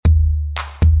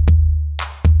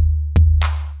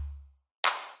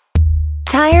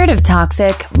Tired of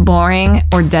toxic, boring,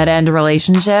 or dead-end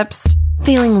relationships?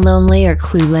 Feeling lonely or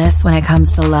clueless when it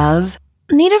comes to love?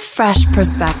 Need a fresh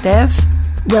perspective?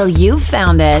 Well, you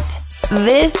found it.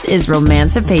 This is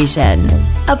Romancipation,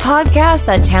 a podcast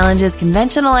that challenges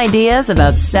conventional ideas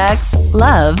about sex,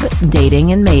 love,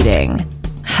 dating, and mating.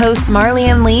 Hosts Marley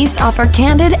and Lise offer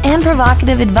candid and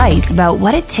provocative advice about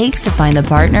what it takes to find the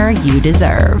partner you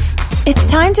deserve. It's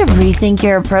time to rethink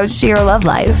your approach to your love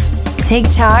life. Take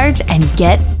charge and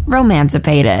get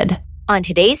romancipated. On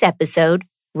today's episode,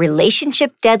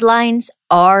 relationship deadlines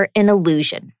are an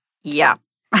illusion. Yeah.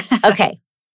 Okay,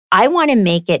 I want to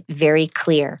make it very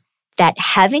clear that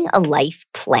having a life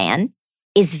plan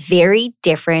is very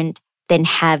different than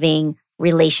having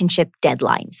relationship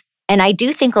deadlines. And I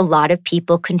do think a lot of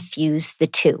people confuse the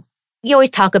two. You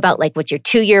always talk about like what's your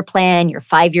 2-year plan, your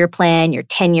 5-year plan, your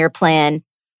 10-year plan.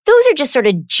 Those are just sort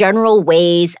of general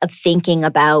ways of thinking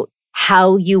about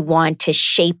how you want to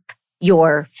shape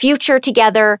your future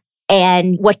together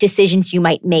and what decisions you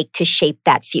might make to shape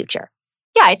that future.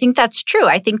 Yeah, I think that's true.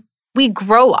 I think we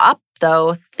grow up,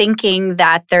 though, thinking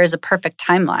that there's a perfect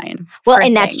timeline. Well,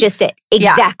 and that's just it.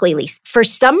 Exactly, Lise. For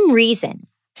some reason,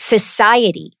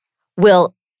 society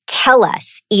will tell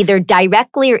us, either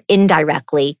directly or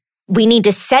indirectly, we need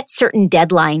to set certain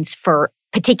deadlines for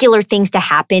particular things to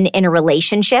happen in a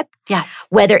relationship. Yes.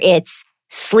 Whether it's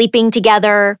sleeping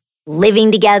together,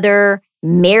 living together,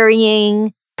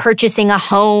 marrying, purchasing a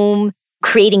home,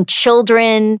 creating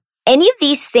children, any of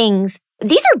these things,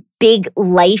 these are big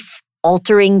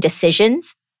life-altering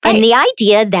decisions. Right. And the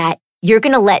idea that you're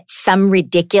going to let some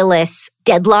ridiculous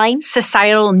deadline,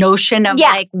 societal notion of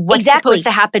what's supposed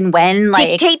to happen when,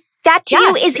 dictate that to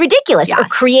you is ridiculous, or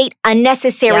create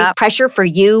unnecessary pressure for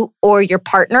you or your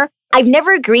partner. I've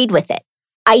never agreed with it.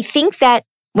 I think that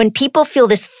when people feel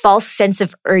this false sense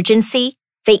of urgency,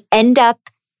 they end up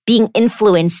being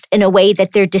influenced in a way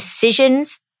that their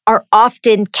decisions are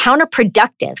often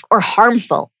counterproductive or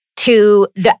harmful to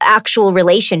the actual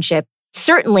relationship.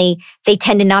 Certainly, they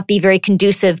tend to not be very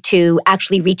conducive to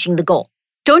actually reaching the goal.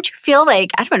 Don't you feel like,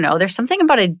 I don't know, there's something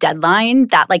about a deadline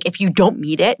that like if you don't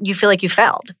meet it, you feel like you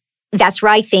failed? That's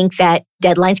where I think that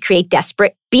deadlines create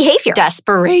desperate behavior.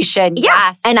 Desperation,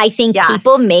 yes. And I think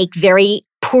people make very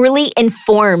poorly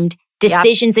informed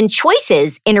decisions and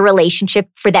choices in a relationship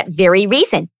for that very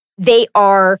reason. They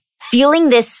are feeling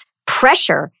this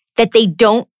pressure that they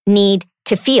don't need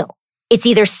to feel. It's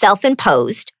either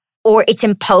self-imposed or it's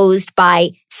imposed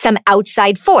by some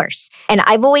outside force. And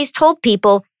I've always told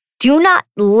people, do not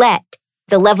let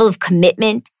the level of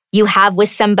commitment you have with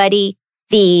somebody,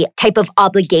 the type of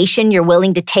obligation you're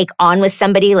willing to take on with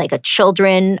somebody, like a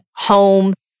children,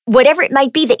 home, whatever it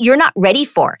might be that you're not ready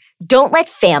for. Don't let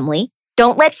family,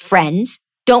 don't let friends,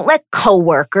 don't let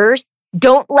coworkers,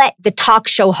 don't let the talk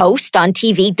show host on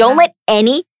TV, don't let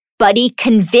anybody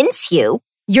convince you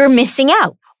you're missing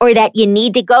out or that you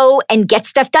need to go and get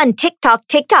stuff done. TikTok,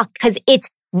 because it's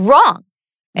wrong.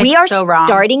 We are so wrong.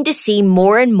 Starting to see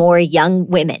more and more young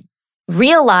women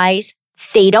realize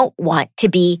they don't want to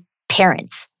be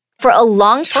parents. For a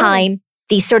long time,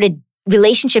 these sort of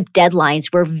relationship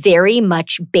deadlines were very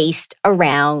much based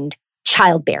around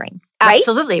childbearing, right?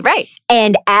 Absolutely, right.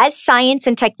 And as science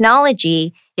and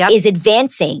technology is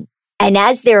advancing, and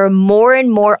as there are more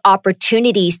and more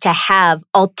opportunities to have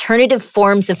alternative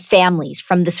forms of families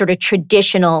from the sort of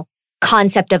traditional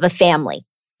concept of a family,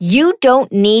 you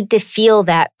don't need to feel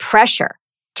that pressure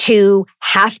to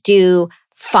have to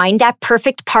find that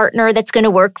perfect partner that's going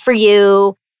to work for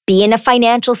you, be in a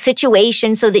financial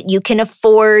situation so that you can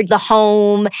afford the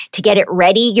home, to get it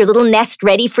ready, your little nest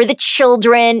ready for the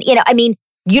children.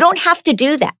 You don't have to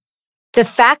do that. The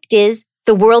fact is,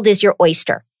 the world is your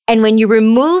oyster. And when you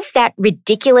remove that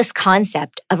ridiculous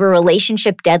concept of a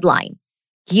relationship deadline,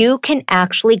 you can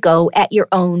actually go at your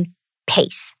own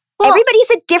pace. Well,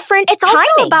 everybody's a different It's timing.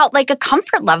 Also about like a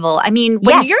comfort level. I mean,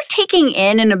 when you're taking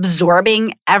in and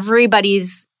absorbing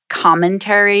everybody's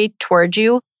commentary towards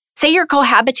you, say you're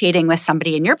cohabitating with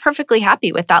somebody and you're perfectly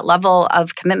happy with that level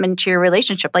of commitment to your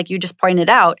relationship, like you just pointed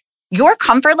out, your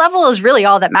comfort level is really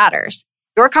all that matters.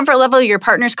 Your comfort level, your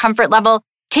partner's comfort level,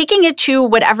 taking it to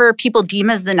whatever people deem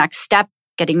as the next step,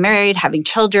 getting married, having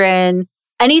children,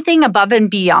 anything above and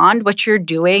beyond what you're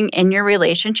doing in your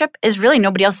relationship is really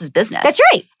nobody else's business. That's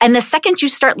right. And the second you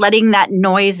start letting that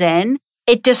noise in,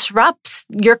 it disrupts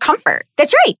your comfort.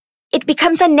 That's right. It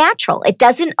becomes unnatural. It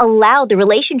doesn't allow the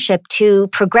relationship to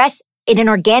progress in an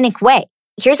organic way.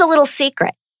 Here's a little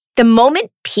secret. The moment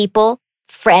people,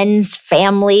 friends,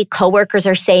 family, coworkers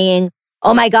are saying,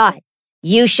 oh my God,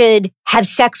 you should have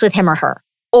sex with him or her,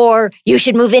 or you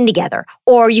should move in together,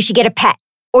 or you should get a pet,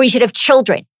 or you should have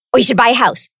children, or you should buy a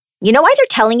house. You know why they're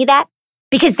telling you that?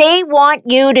 Because they want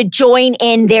you to join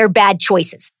in their bad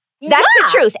choices. That's the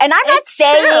truth. And I'm not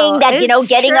saying that,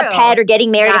 getting a pet or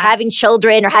getting married or having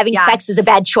children or having sex is a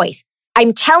bad choice.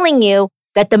 I'm telling you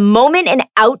that the moment an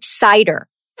outsider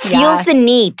feels the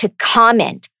need to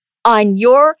comment on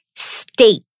your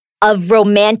state of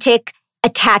romantic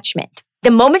attachment,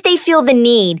 the moment they feel the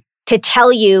need to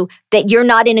tell you that you're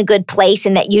not in a good place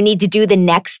and that you need to do the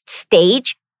next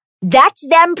stage, that's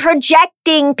them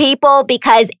projecting, people,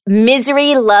 because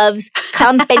misery loves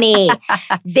company.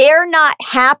 They're not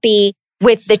happy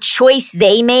with the choice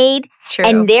they made. True.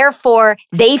 And therefore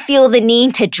they feel the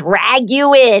need to drag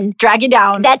you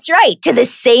down. That's right. To the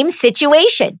same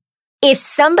situation. If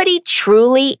somebody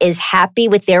truly is happy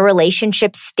with their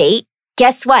relationship state,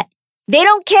 guess what? They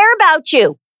don't care about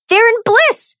you. They're in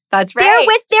bliss. That's right. They're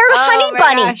with their honey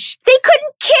bunny. Gosh. They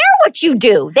couldn't care what you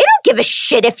do. They don't give a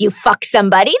shit if you fuck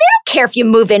somebody. They don't care if you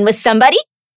move in with somebody.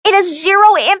 It has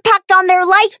zero impact on their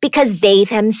life because they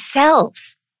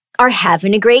themselves are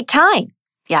having a great time.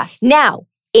 Yes. Now,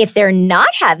 if they're not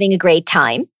having a great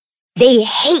time, they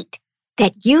hate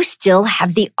that you still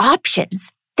have the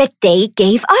options that they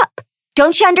gave up.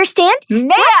 Don't you understand? Man,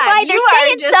 that's why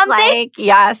they're saying something.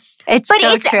 Yes,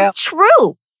 it's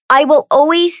true. I will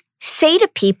always say to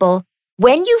people,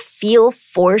 when you feel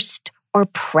forced or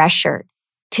pressured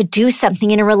to do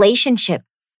something in a relationship,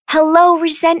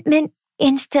 resentment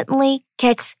instantly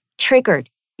gets triggered.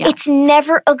 Yes. It's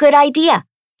never a good idea.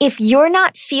 If you're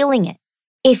not feeling it,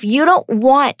 if you don't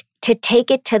want to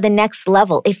take it to the next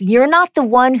level, if you're not the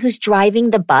one who's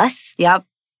driving the bus,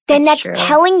 then that's true.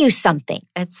 Telling you something.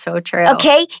 It's so true.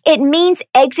 Okay? It means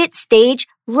exit stage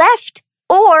left,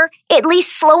 or at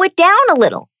least slow it down a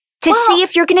little to see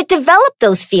if you're going to develop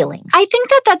those feelings. I think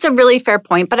that that's a really fair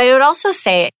point, but I would also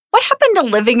say, what happened to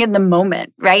living in the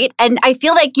moment, right? And I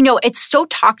feel like, it's so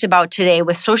talked about today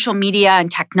with social media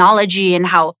and technology and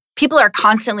how people are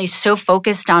constantly so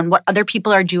focused on what other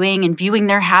people are doing and viewing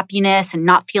their happiness and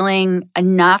not feeling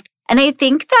enough. And I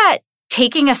think that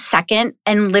taking a second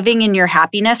and living in your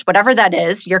happiness, whatever that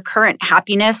is, your current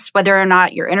happiness, whether or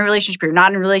not you're in a relationship, you're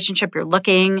not in a relationship, you're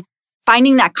looking,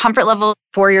 finding that comfort level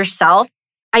for yourself,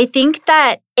 I think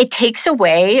that it takes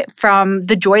away from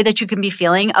the joy that you can be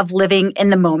feeling of living in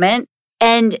the moment.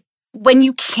 And when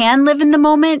you can live in the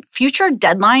moment, future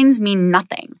deadlines mean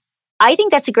nothing. I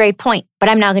think that's a great point, but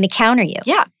I'm now going to counter you.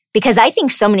 Yeah. Because I think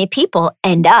so many people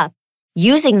end up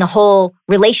using the whole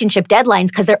relationship deadlines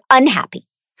because they're unhappy.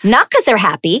 Not because they're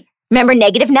happy. Remember,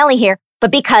 negative Nelly here, but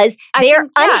because they're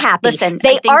unhappy. Listen,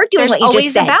 they are doing what you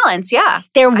just said. There's always a balance, yeah.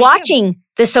 They're watching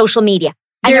the social media.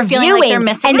 And they're feeling like they're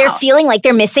missing out. And they're feeling like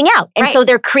they're missing out. And so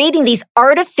they're creating these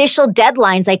artificial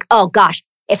deadlines like, oh gosh,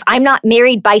 if I'm not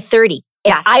married by 30,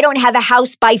 if I don't have a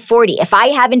house by 40, if I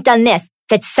haven't done this,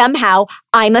 that somehow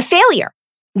I'm a failure,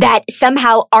 that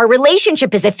somehow our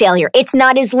relationship is a failure. It's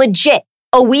not as legit.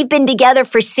 Oh, we've been together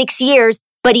for 6 years,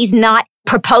 but he's not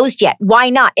proposed yet. Why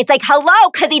not? It's like,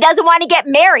 because he doesn't want to get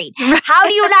married. How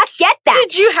do you not get that?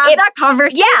 Did you have that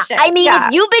conversation? Yeah. I mean,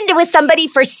 if you've been with somebody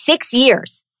for 6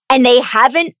 years and they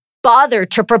haven't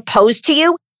bothered to propose to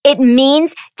you, it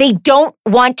means they don't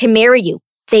want to marry you.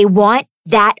 They want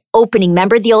that opening.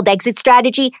 Remember the old exit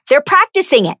strategy? They're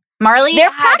practicing it. Marley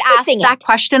had asked that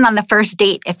question on the first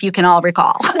date, if you can all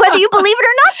recall. Whether you believe it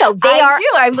or not, though, they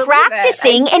are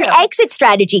practicing an exit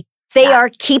strategy. They are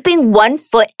keeping one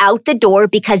foot out the door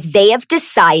because they have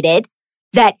decided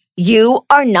that you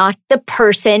are not the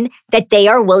person that they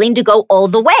are willing to go all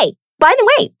the way. By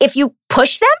the way, if you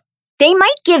push them, they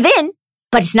might give in,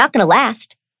 but it's not going to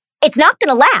last. It's not going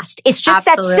to last. It's just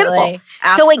that simple.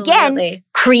 So again,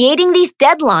 creating these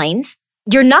deadlines,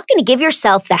 you're not going to give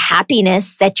yourself the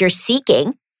happiness that you're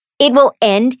seeking. It will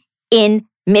end in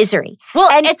misery.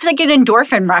 Well, and it's like an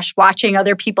endorphin rush watching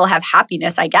other people have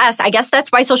happiness, I guess. I guess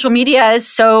that's why social media is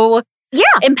so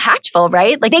impactful,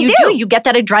 right? Like you get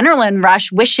that adrenaline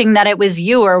rush wishing that it was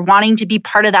you or wanting to be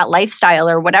part of that lifestyle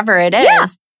or whatever it is. Yeah.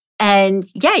 And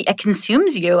it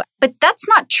consumes you. But that's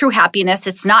not true happiness.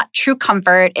 It's not true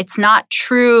comfort. It's not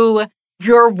true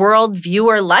your worldview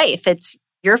or life. It's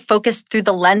you're focused through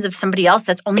the lens of somebody else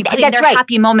that's only putting their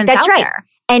happy moments out there.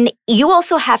 And you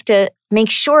also have to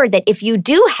make sure that if you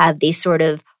do have these sort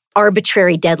of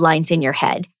arbitrary deadlines in your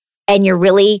head and you're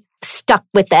really stuck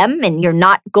with them and you're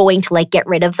not going to get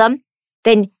rid of them,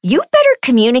 then you better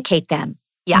communicate them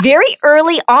very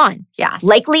early on. Yes.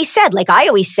 Like Lee said, like I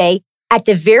always say, at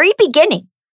the very beginning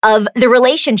of the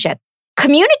relationship,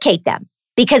 communicate them.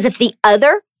 Because if the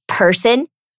other person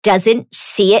doesn't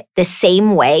see it the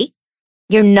same way,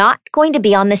 you're not going to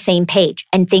be on the same page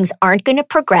and things aren't going to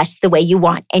progress the way you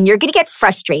want. And you're going to get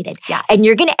frustrated. Yes. And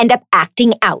you're going to end up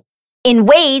acting out in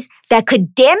ways that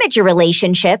could damage your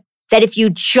relationship, that if you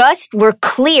just were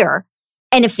clear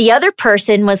and if the other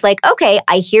person was like, okay,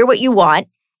 I hear what you want.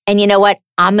 And you know what?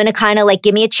 I'm going to kind of like,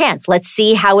 give me a chance. Let's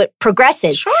see how it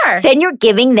progresses. Sure. Then you're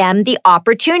giving them the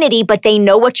opportunity, but they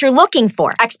know what you're looking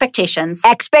for. Expectations.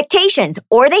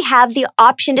 Or they have the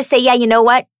option to say, yeah, you know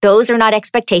what? Those are not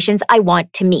expectations I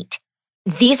want to meet.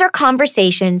 These are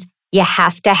conversations you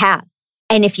have to have.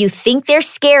 And if you think they're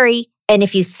scary and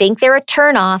if you think they're a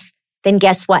turnoff, then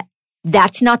guess what?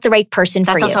 That's not the right person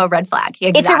for you. That's also a red flag.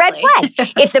 Exactly. It's a red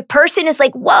flag. If the person is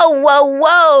like,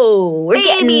 whoa, we're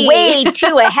getting way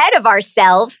too ahead of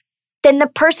ourselves, then the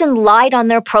person lied on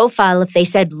their profile if they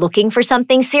said looking for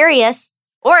something serious.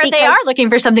 Or if they are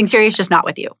looking for something serious, just not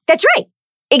with you. That's right.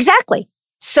 Exactly.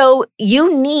 So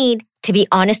you need to be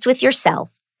honest with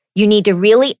yourself. You need to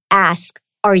really ask,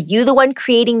 are you the one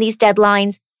creating these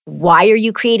deadlines? Why are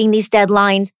you creating these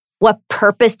deadlines? What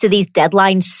purpose do these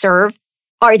deadlines serve?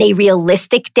 Are they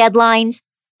realistic deadlines?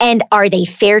 And are they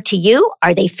fair to you?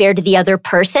 Are they fair to the other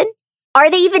person?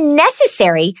 Are they even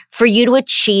necessary for you to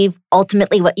achieve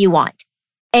ultimately what you want?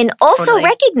 And also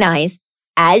recognize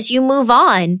as you move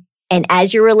on and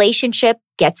as your relationship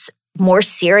gets more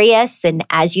serious and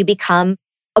as you become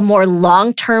a more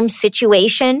long-term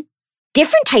situation,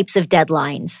 different types of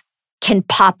deadlines can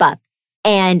pop up.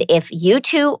 And if you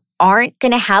two aren't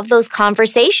going to have those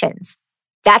conversations,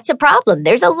 that's a problem.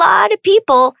 There's a lot of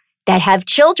people that have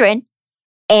children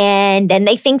and then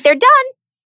they think they're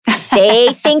done.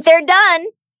 They think they're done.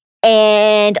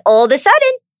 And all of a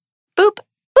sudden, boop,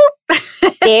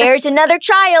 there's another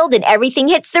child and everything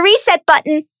hits the reset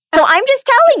button. So I'm just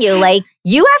telling you, like,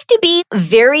 you have to be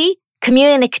very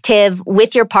communicative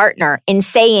with your partner in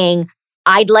saying,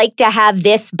 I'd like to have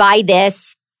this by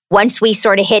this. Once we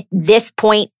sort of hit this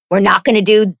point, we're not going to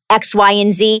do X, Y,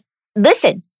 and Z.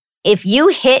 Listen. If you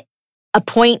hit a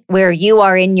point where you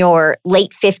are in your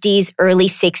late 50s, early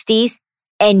 60s,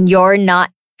 and you're not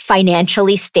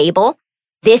financially stable,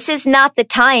 this is not the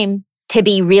time to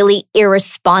be really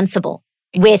irresponsible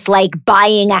with like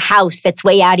buying a house that's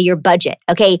way out of your budget.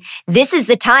 Okay. This is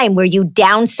the time where you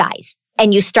downsize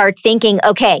and you start thinking,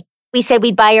 okay, we said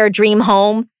we'd buy our dream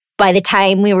home by the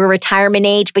time we were retirement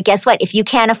age. But guess what? If you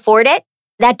can't afford it,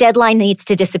 that deadline needs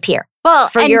to disappear. Well,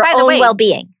 for your own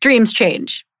well-being. Dreams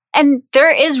change. And there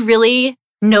is really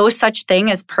no such thing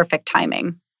as perfect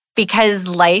timing because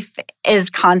life is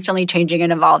constantly changing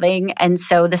and evolving. And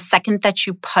so the second that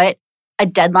you put a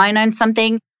deadline on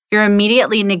something, you're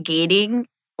immediately negating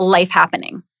life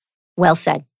happening. Well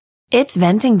said. It's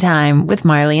venting time with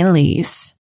Marley and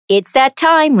Lise. It's that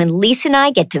time when Lise and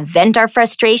I get to vent our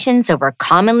frustrations over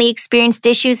commonly experienced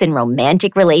issues in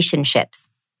romantic relationships.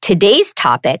 Today's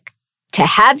topic, to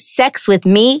have sex with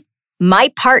me,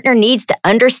 my partner needs to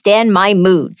understand my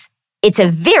moods. It's a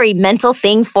very mental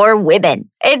thing for women.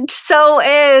 It so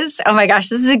is. Oh my gosh,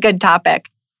 this is a good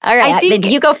topic. All right, then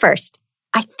you go first.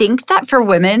 I think that for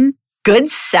women,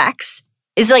 good sex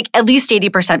is like at least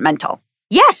 80% mental.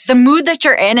 Yes. The mood that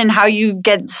you're in and how you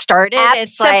get started.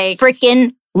 It's like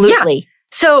freaking loosely. Yeah.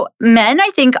 So men, I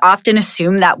think, often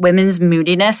assume that women's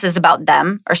moodiness is about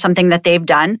them or something that they've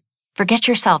done. Forget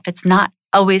yourself. It's not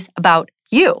always about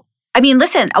you. I mean,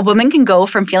 listen, a woman can go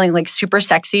from feeling like super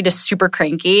sexy to super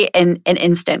cranky in an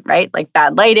instant, right? Like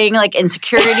bad lighting, like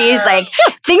insecurities, like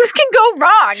things can go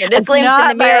wrong. And it's a glimpse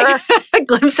in the mirror. A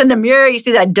glimpse in the mirror. You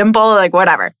see that dimple, like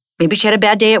whatever. Maybe she had a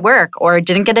bad day at work or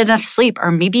didn't get enough sleep. Or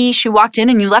maybe she walked in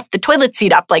and you left the toilet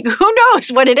seat up. Like who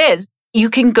knows what it is? You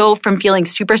can go from feeling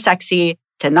super sexy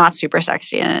to not super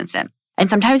sexy in an instant. And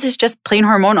sometimes it's just plain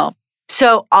hormonal.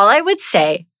 So all I would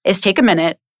say is take a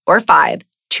minute or 5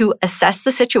 to assess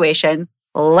the situation,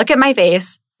 look at my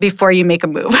face before you make a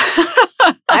move.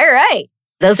 All right.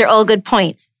 Those are all good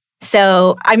points.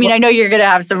 So, I mean, I know you're going to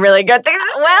have some really good things.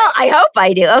 Well, I hope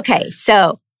I do. Okay.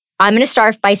 So I'm going to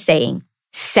start by saying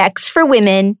sex for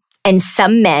women and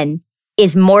some men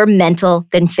is more mental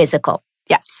than physical.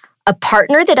 Yes. A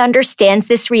partner that understands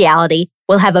this reality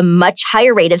will have a much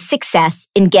higher rate of success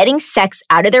in getting sex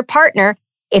out of their partner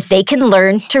if they can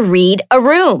learn to read a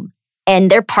room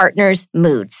and their partner's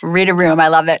moods. Read a room. I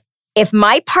love it. If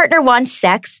my partner wants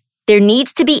sex, there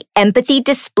needs to be empathy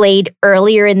displayed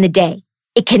earlier in the day.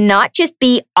 It cannot just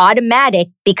be automatic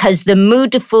because the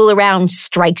mood to fool around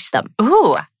strikes them.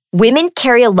 Ooh. Women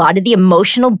carry a lot of the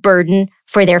emotional burden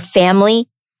for their family,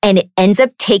 and it ends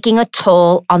up taking a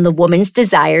toll on the woman's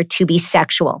desire to be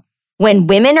sexual. When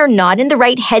women are not in the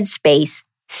right headspace,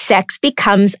 sex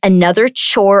becomes another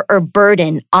chore or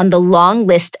burden on the long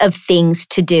list of things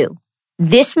to do.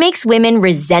 This makes women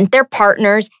resent their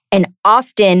partners and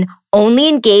often only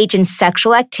engage in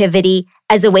sexual activity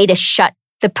as a way to shut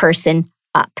the person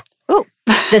up. Ooh.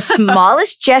 The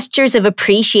smallest gestures of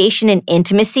appreciation and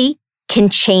intimacy can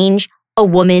change a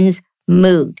woman's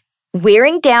mood.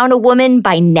 Wearing down a woman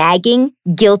by nagging,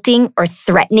 guilting, or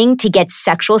threatening to get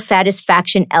sexual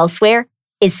satisfaction elsewhere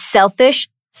is selfish,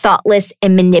 thoughtless,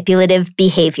 and manipulative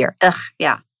behavior.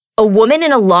 Yeah. A woman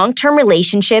in a long-term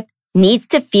relationship needs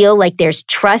to feel like there's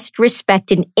trust,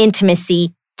 respect, and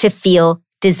intimacy to feel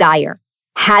desire.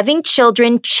 Having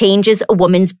children changes a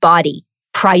woman's body,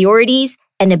 priorities,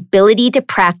 and ability to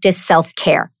practice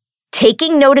self-care.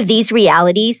 Taking note of these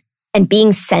realities and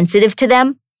being sensitive to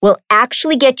them will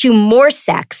actually get you more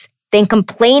sex than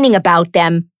complaining about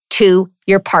them to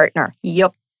your partner.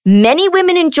 Yep. Many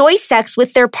women enjoy sex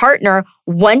with their partner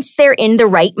once they're in the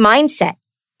right mindset.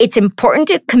 It's important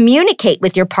to communicate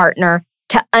with your partner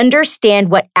to understand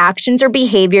what actions or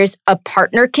behaviors a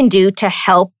partner can do to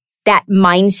help that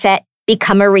mindset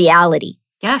become a reality.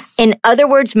 Yes. In other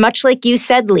words, much like you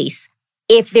said, Lise,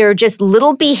 if there are just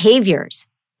little behaviors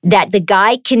that the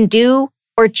guy can do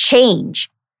or change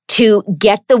to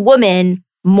get the woman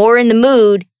more in the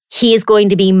mood, he is going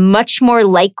to be much more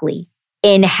likely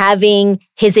in having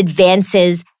his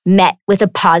advances met with a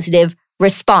positive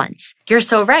response. You're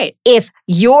so right. If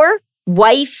your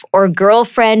wife or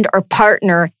girlfriend or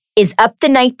partner is up the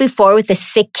night before with a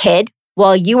sick kid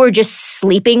while you were just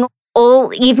sleeping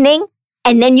all evening,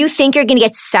 and then you think you're going to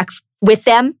get sex with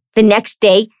them the next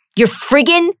day, you're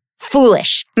friggin'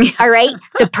 foolish. All right?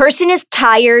 The person is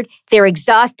tired. They're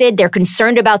exhausted. They're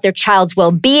concerned about their child's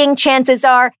well-being, chances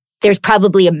are. There's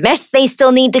probably a mess they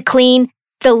still need to clean.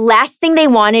 The last thing they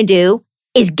want to do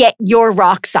is get your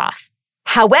rocks off.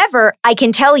 However, I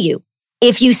can tell you,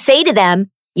 if you say to them,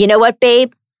 you know what,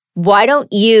 babe, why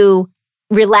don't you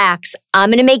relax? I'm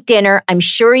going to make dinner. I'm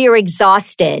sure you're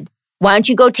exhausted. Why don't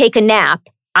you go take a nap?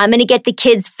 I'm going to get the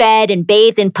kids fed and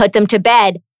bathed and put them to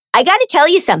bed. I got to tell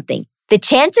you something. The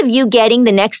chance of you getting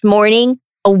the next morning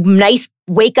a nice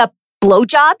wake-up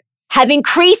blowjob have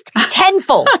increased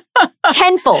tenfold.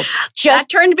 Tenfold. That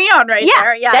turned me on right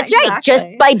there. Yeah, that's exactly right. Just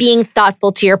by being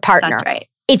thoughtful to your partner. That's right.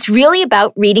 It's really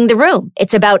about reading the room.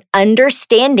 It's about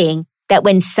understanding that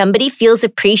when somebody feels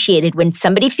appreciated, when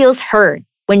somebody feels heard,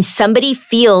 when somebody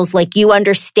feels like you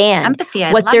understand empathy,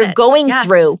 what they're going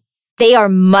through, they are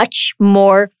much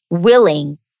more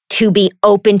willing to be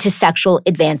open to sexual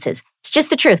advances. It's just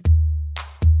the truth.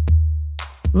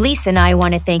 Lisa and I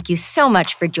want to thank you so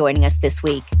much for joining us this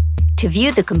week. To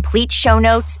view the complete show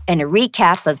notes and a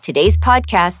recap of today's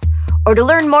podcast, or to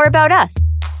learn more about us,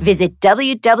 visit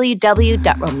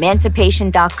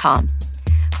www.romancipation.com.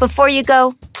 Before you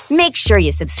go, make sure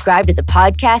you subscribe to the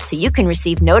podcast so you can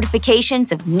receive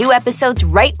notifications of new episodes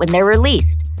right when they're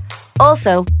released.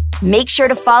 Also, make sure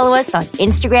to follow us on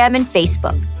Instagram and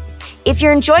Facebook. If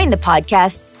you're enjoying the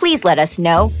podcast, please let us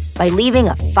know by leaving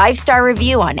a 5-star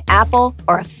review on Apple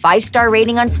or a 5-star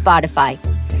rating on Spotify.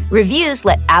 Reviews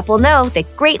let Apple know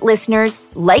that great listeners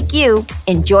like you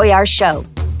enjoy our show,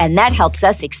 and that helps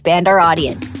us expand our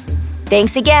audience.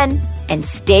 Thanks again, and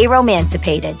stay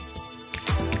romancipated.